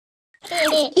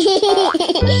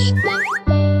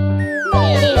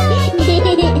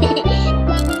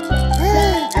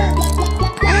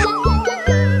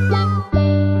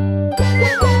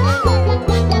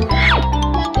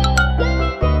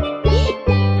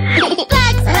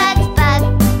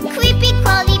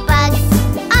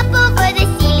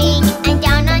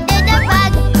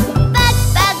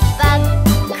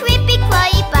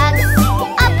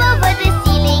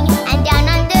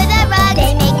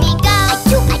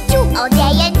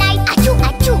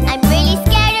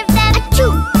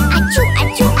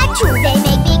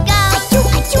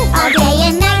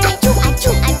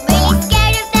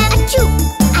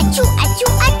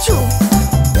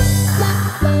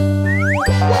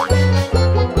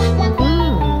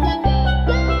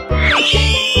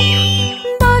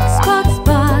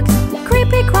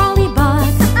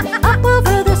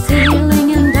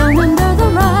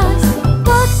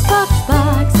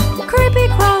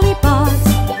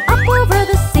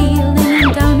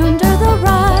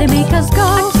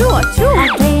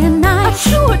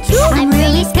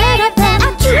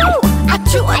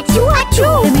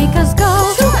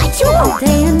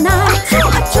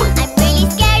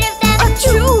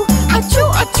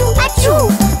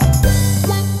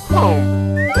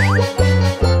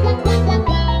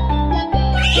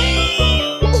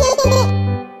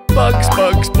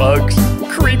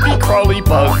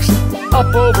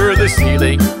Up over the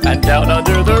ceiling and down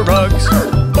under the rugs.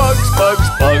 Bugs, bugs,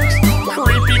 bugs,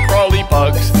 creepy crawly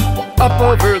bugs. Up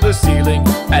over the ceiling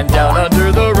and down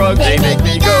under the rugs. They make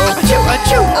me go achoo,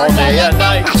 achoo all day and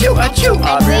night. Achoo, achoo,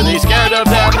 I'm really scared of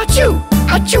them. Achoo,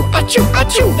 achoo, achoo,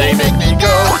 achoo. They make me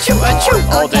go achoo, achoo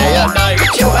all day and night.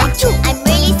 Achoo, achoo, I'm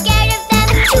really scared of them.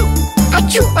 Achoo,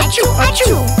 achoo, achoo,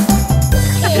 achoo.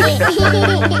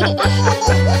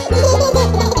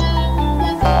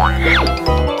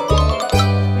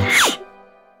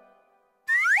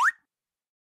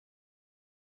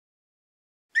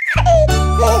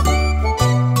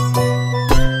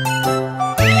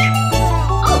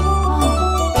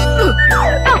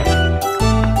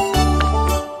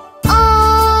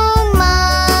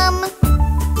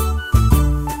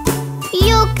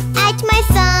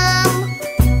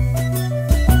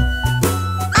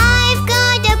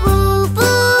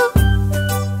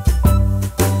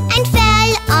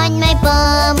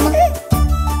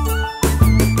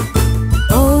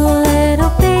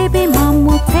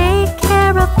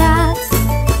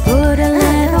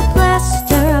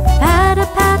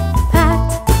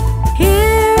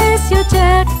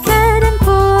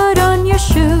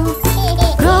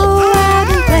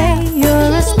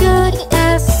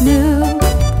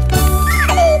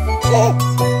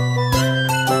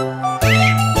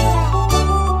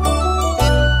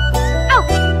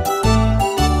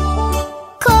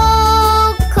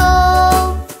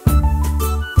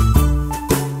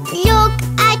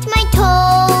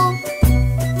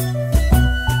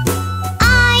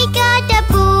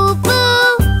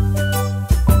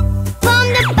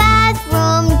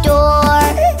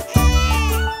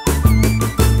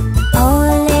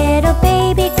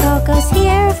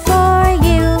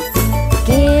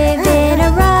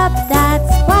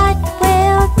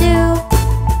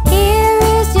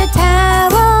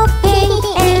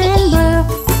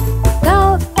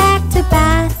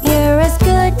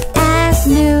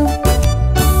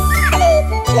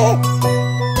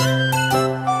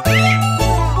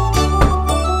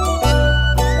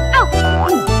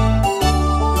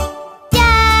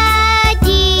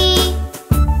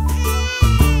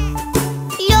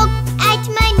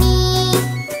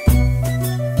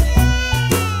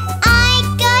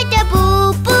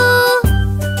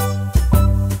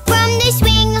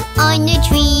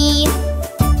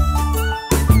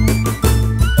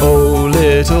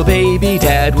 Little baby,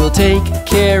 Dad will take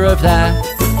care of that.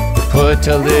 Put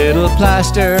a little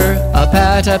plaster, a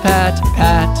pat,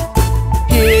 pat.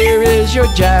 Here is your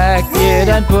jacket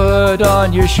and put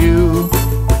on your shoe.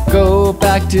 Go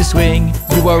back to swing,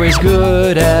 you are as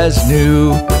good as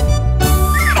new.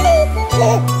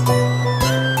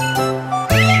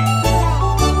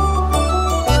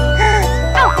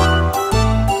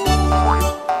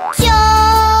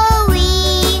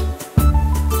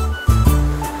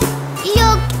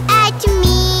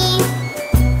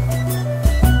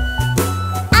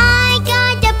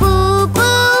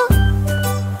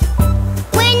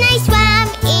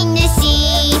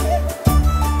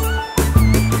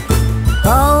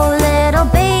 Oh, little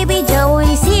baby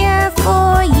Joey's here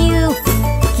for you.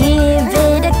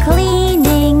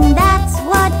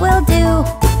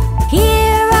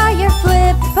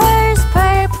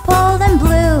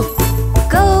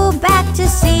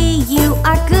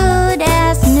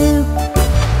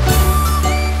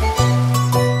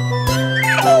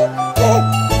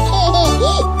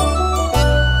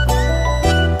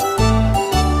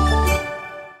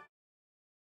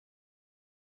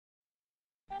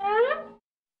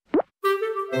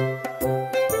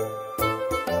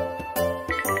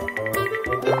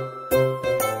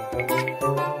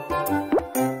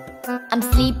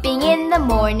 I'm sleeping in the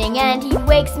morning and he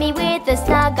wakes me with a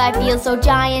snug. I feel so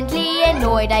giantly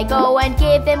annoyed, I go and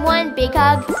give him one big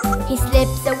hug. He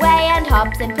slips away and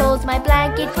hops and pulls my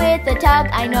blanket with a tug.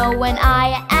 I know when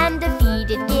I am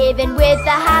defeated, given with a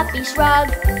happy shrug.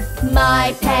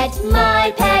 My pet,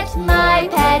 my pet, my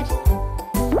pet,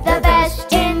 the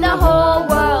best in the whole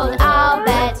world, I'll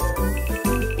bet.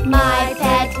 My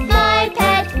pet, my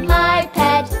pet, my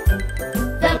pet,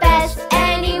 the best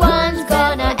anyone's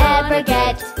gonna ever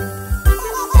get.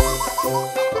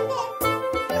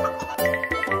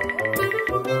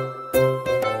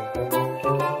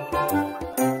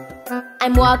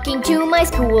 I'm walking to my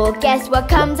school, guess what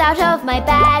comes out of my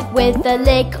bag? With a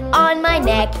lick on my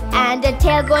neck and a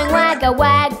tail going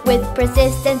wag-a-wag. With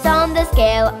persistence on the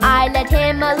scale, I let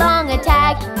him along a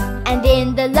tag. And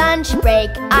in the lunch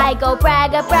break, I go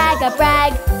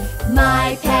brag-a-brag-a-brag.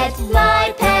 My pet,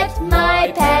 my pet,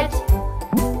 my pet,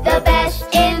 the best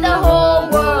in the whole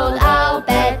world, I'll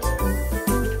bet.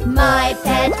 My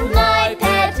pet, my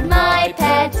pet, my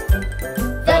pet,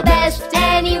 the best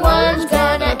anyone's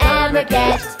gonna ever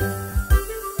get.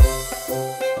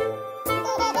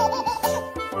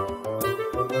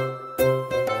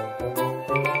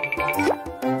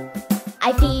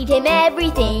 I feed him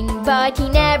everything, but he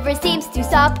never seems to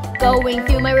stop. Going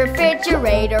through my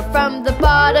refrigerator from the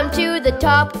bottom to the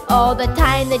top. All the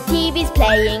time the TV's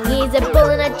playing, he's a bull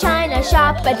in a china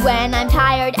shop. But when I'm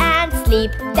tired and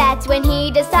sleep, that's when he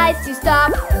decides to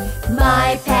stop.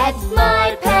 My pet,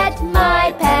 my pet,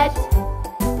 my pet,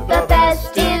 the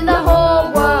best in the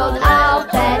whole world, I'll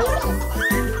bet.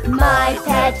 My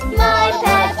pet, my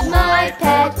pet, my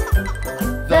pet,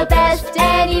 the best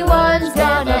anyone's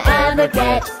gonna ever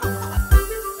get.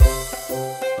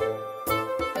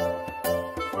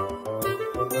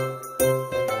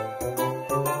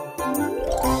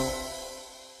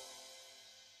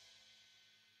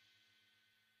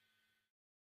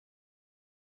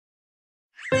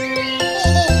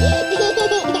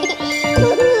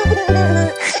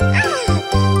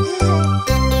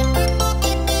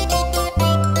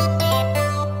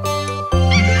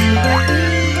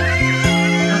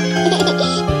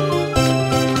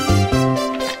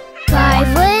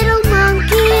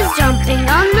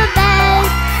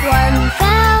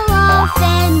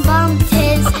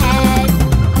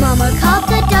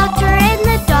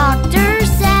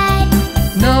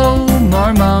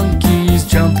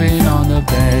 Jumping on the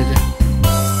bed.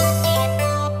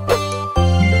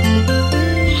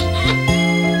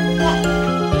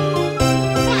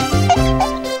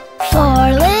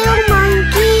 Four little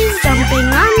monkeys jumping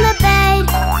on the bed.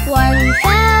 One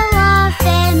fell off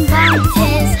and bumped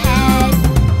his head.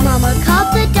 Mama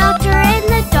called the doctor and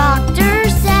the doctor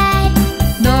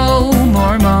said, no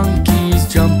more monkeys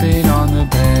jumping on the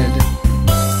bed.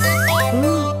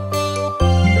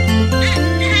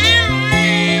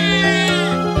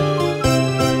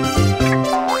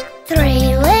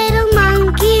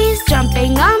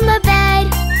 jumping on the bed.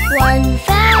 One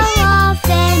fell off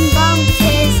and bumped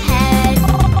his head.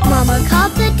 Mama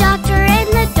called the doctor and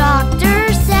the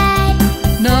doctor said,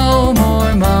 no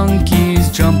more monkeys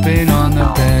jumping on the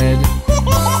bed.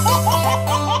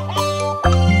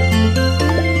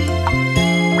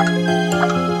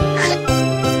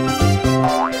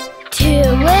 Two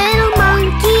little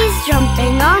monkeys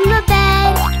jumping on the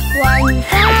bed. One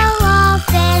fell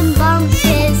off and bumped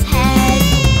his head.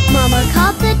 Mama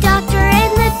called the doctor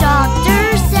and the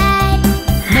doctor said,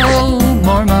 no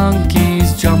more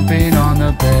monkeys jumping on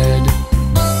the bed.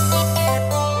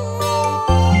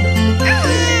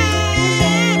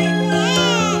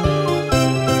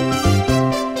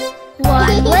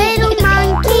 One little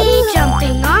monkey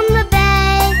jumping on the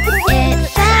bed. It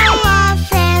fell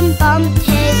off and bumped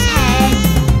his head.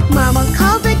 Mama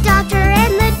called the doctor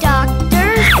and the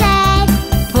doctor said,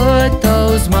 put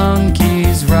those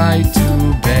monkeys right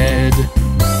to bed.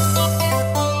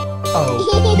 Oh.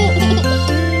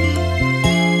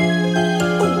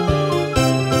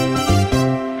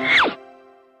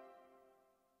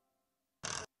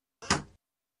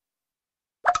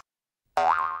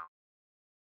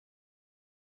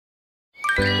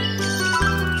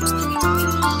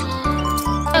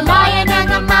 The Lion and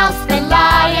the Mouse, the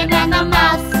Lion and the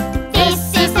Mouse.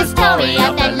 This is the story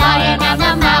of the Lion and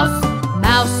the Mouse.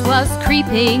 Mouse was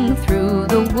creeping through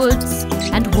the woods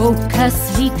and woke a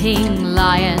sleeping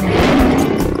lion.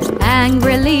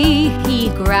 Angrily he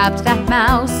grabbed that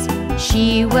mouse.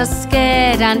 She was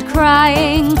scared and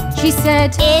crying. She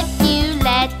said, if you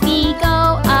let me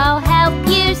go, I'll help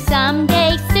you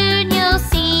someday. Soon you'll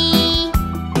see.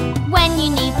 When you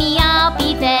need me, I'll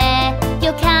be there.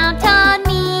 You'll count on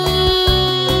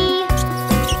me.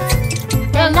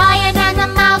 The Lion and the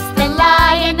Mouse, the Lion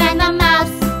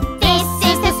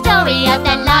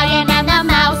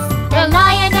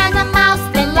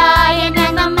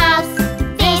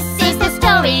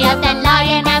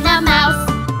lion and the mouse.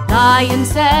 Lion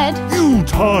said, You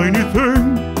tiny thing,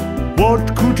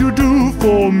 what could you do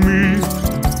for me?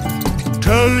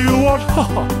 Tell you what,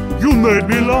 haha, you made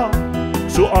me laugh,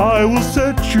 so I will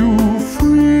set you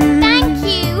free. Thank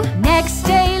you. next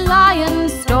day Lion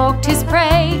stalked his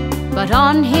prey, but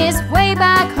on his way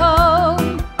back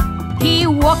home, he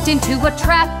walked into a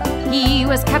trap. He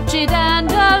was captured and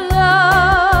alone.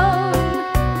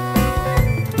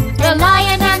 The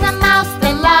lion and the mouse,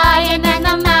 the lion and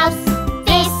the mouse.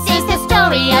 This is the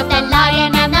story of the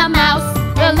lion and the mouse.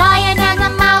 The lion and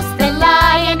the mouse, the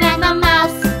lion and the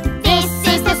mouse. This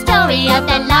is the story of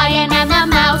the lion and the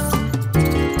mouse.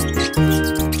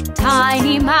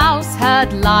 Tiny Mouse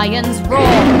heard Lion's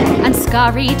roar and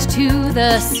scurried to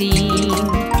the scene.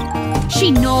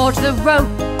 She gnawed the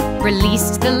rope,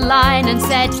 released the line and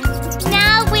said,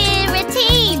 Now we're a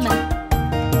team.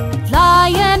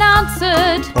 Lion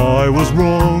answered, I was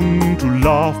wrong to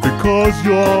laugh because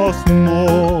you're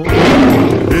small.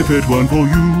 If it weren't for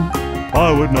you,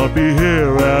 I would not be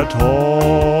here at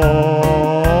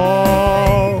all.